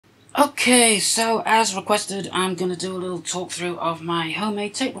Okay, so as requested, I'm going to do a little talk through of my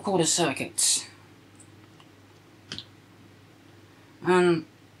homemade tape recorder circuits. And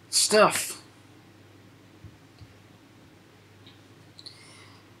stuff.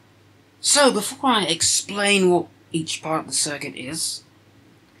 So before I explain what each part of the circuit is,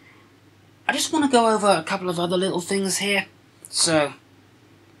 I just want to go over a couple of other little things here. So,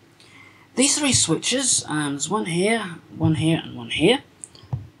 these three switches, there's one here, and one here.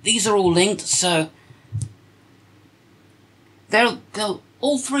 These are all linked, so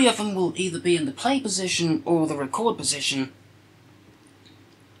all three of them will either be in the play position or the record position.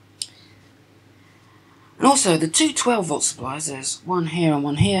 And also, the two 12-volt supplies, there's one here and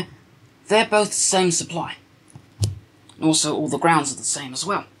one here, they're both the same supply. And also, all the grounds are the same as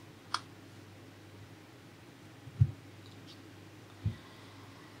well.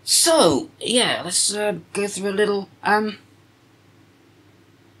 So, yeah, let's go through a little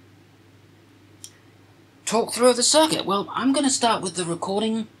talk through of the circuit. Well, I'm going to start with the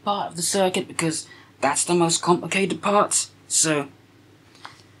recording part of the circuit because that's the most complicated part. So,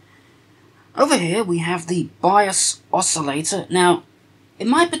 over here we have the bias oscillator. Now, in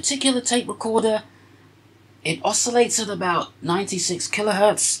my particular tape recorder, it oscillates at about 96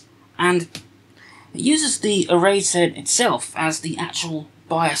 kilohertz, and it uses the erase head itself as the actual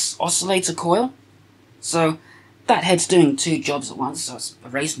bias oscillator coil. So, that head's doing two jobs at once, so it's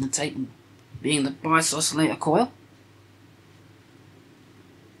erasing the tape and being the bias oscillator coil.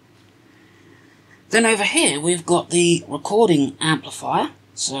 Then over here we've got the recording amplifier.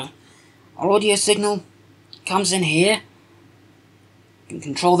 So our audio signal comes in here. You can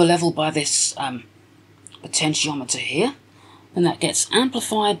control the level by this potentiometer here. And that gets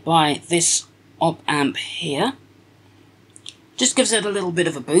amplified by this op amp here. Just gives it a little bit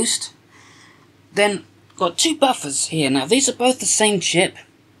of a boost. Then got two buffers here. Now these are both the same chip.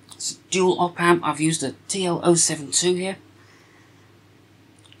 It's a dual op amp. I've used a TL072 here.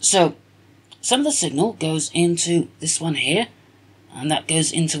 So, some of the signal goes into this one here, and that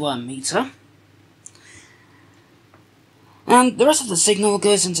goes into our meter. And the rest of the signal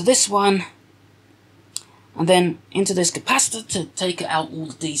goes into this one, and then into this capacitor to take out all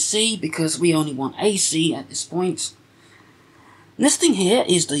the DC, because we only want AC at this point. And this thing here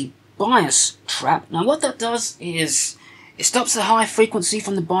is the bias trap. Now what that does is it stops the high frequency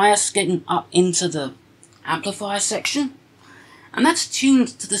from the bias getting up into the amplifier section, and that's tuned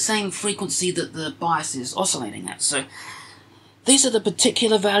to the same frequency that the bias is oscillating at. So these are the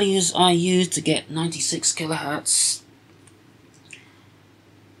particular values I use to get 96 kilohertz.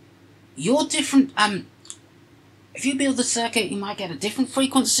 Your different if you build the circuit, you might get a different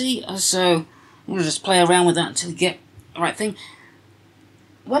frequency, so we'll just play around with that until you get the right thing.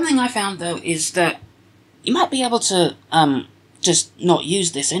 One thing I found though is that you might be able to just not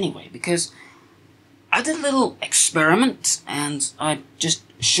use this anyway, because I did a little experiment and I just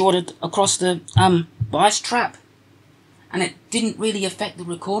shorted across the bias trap, and it didn't really affect the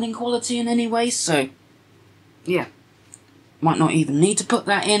recording quality in any way, so yeah, might not even need to put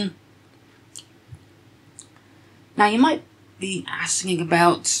that in. Now you might be asking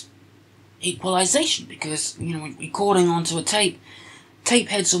about equalization, because, you know, recording onto a tape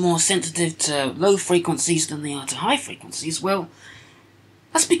heads are more sensitive to low frequencies than they are to high frequencies. Well,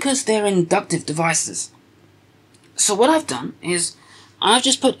 that's because they're inductive devices. So what I've done is I've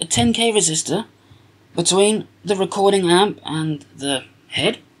just put a 10k resistor between the recording amp and the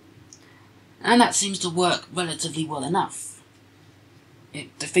head, and that seems to work relatively well enough.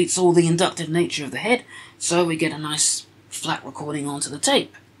 It defeats all the inductive nature of the head, so we get a nice flat recording onto the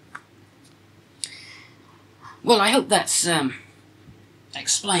tape. Well, I hope that's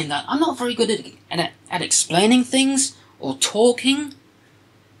explained that. I'm not very good at explaining things or talking.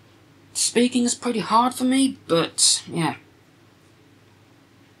 Speaking is pretty hard for me, but yeah.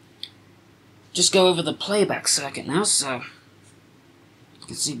 Just go over the playback circuit now. So you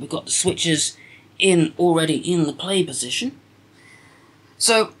can see we've got the switches already in the play position.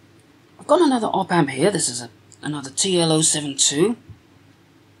 So I've got another op amp here. This is another TL072.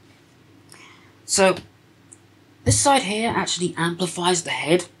 So this side here actually amplifies the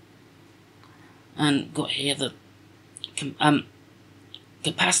head, and got here the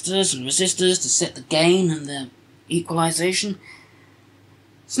capacitors and resistors to set the gain and the equalization.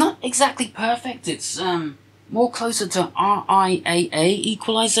 It's not exactly perfect. It's more closer to RIAA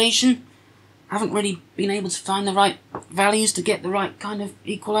equalization. I haven't really been able to find the right values to get the right kind of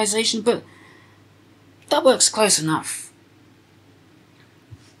equalization, but that works close enough.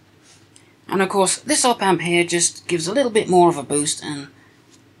 And of course, this op amp here just gives a little bit more of a boost and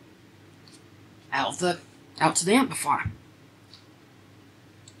out to the amplifier.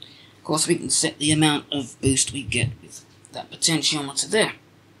 Of course, we can set the amount of boost we get with that potentiometer there.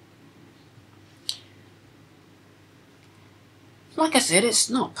 Like I said, it's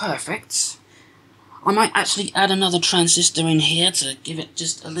not perfect. I might actually add another transistor in here to give it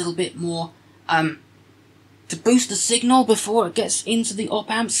just a little bit more, to boost the signal before it gets into the op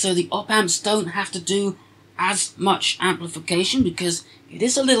amps, so the op amps don't have to do as much amplification, because it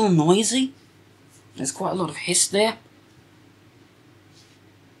is a little noisy. There's quite a lot of hiss there.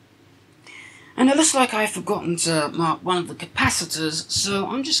 And it looks like I've forgotten to mark one of the capacitors, so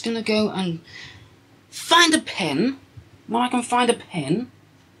I'm just going to go and find a pen. When I can find a pen.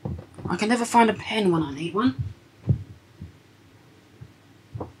 I can never find a pen when I need one.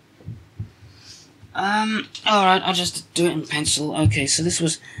 Alright, I'll just do it in pencil. Okay, so this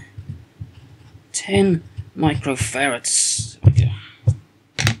was 10 microfarads. Okay.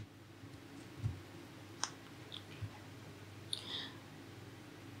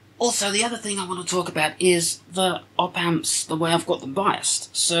 Also, the other thing I want to talk about is the op amps, the way I've got them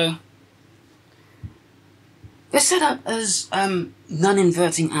biased. So, they're set up as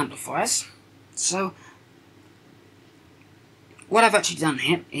non-inverting amplifiers. So, what I've actually done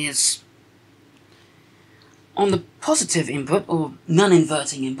here is, on the positive input, or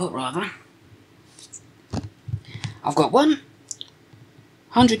non-inverting input rather, I've got one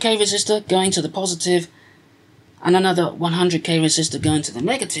 100k resistor going to the positive, and another 100k resistor going to the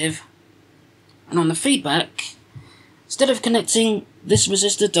negative. And on the feedback, instead of connecting this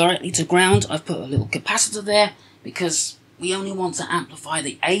resistor directly to ground, I've put a little capacitor there, because we only want to amplify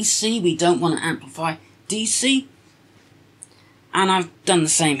the AC, we don't want to amplify DC. And I've done the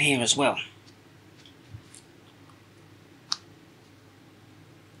same here as well.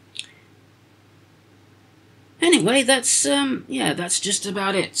 Anyway, that's just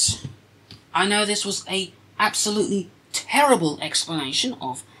about it. I know this was a absolutely terrible explanation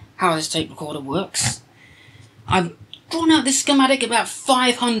of how this tape recorder works. I've drawn out this schematic about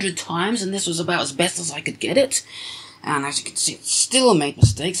 500 times, and this was about as best as I could get it. And as you can see, it still made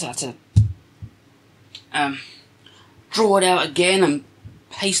mistakes. I had to draw it out again and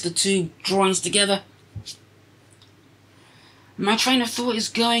paste the two drawings together. My train of thought is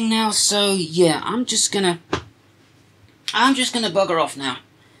going now, so yeah, I'm just gonna bugger off now.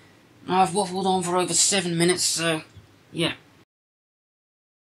 I've waffled on for over 7 minutes, so yeah.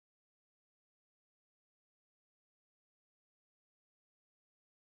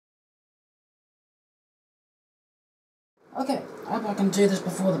 Okay, I hope I can do this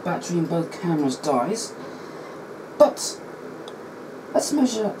before the battery in both cameras dies. But let's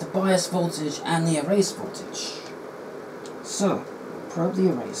measure the bias voltage and the erase voltage. So, probe the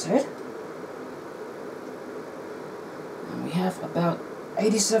erase head. And we have about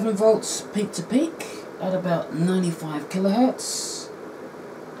 87 volts peak to peak at about 95 kilohertz.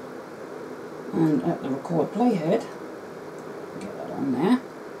 And at the record playhead, get that on there,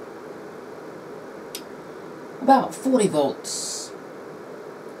 about 40 volts.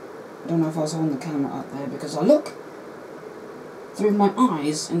 I don't know if I was holding the camera up there because I look through my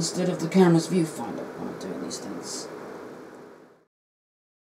eyes instead of the camera's viewfinder when I'm doing these things.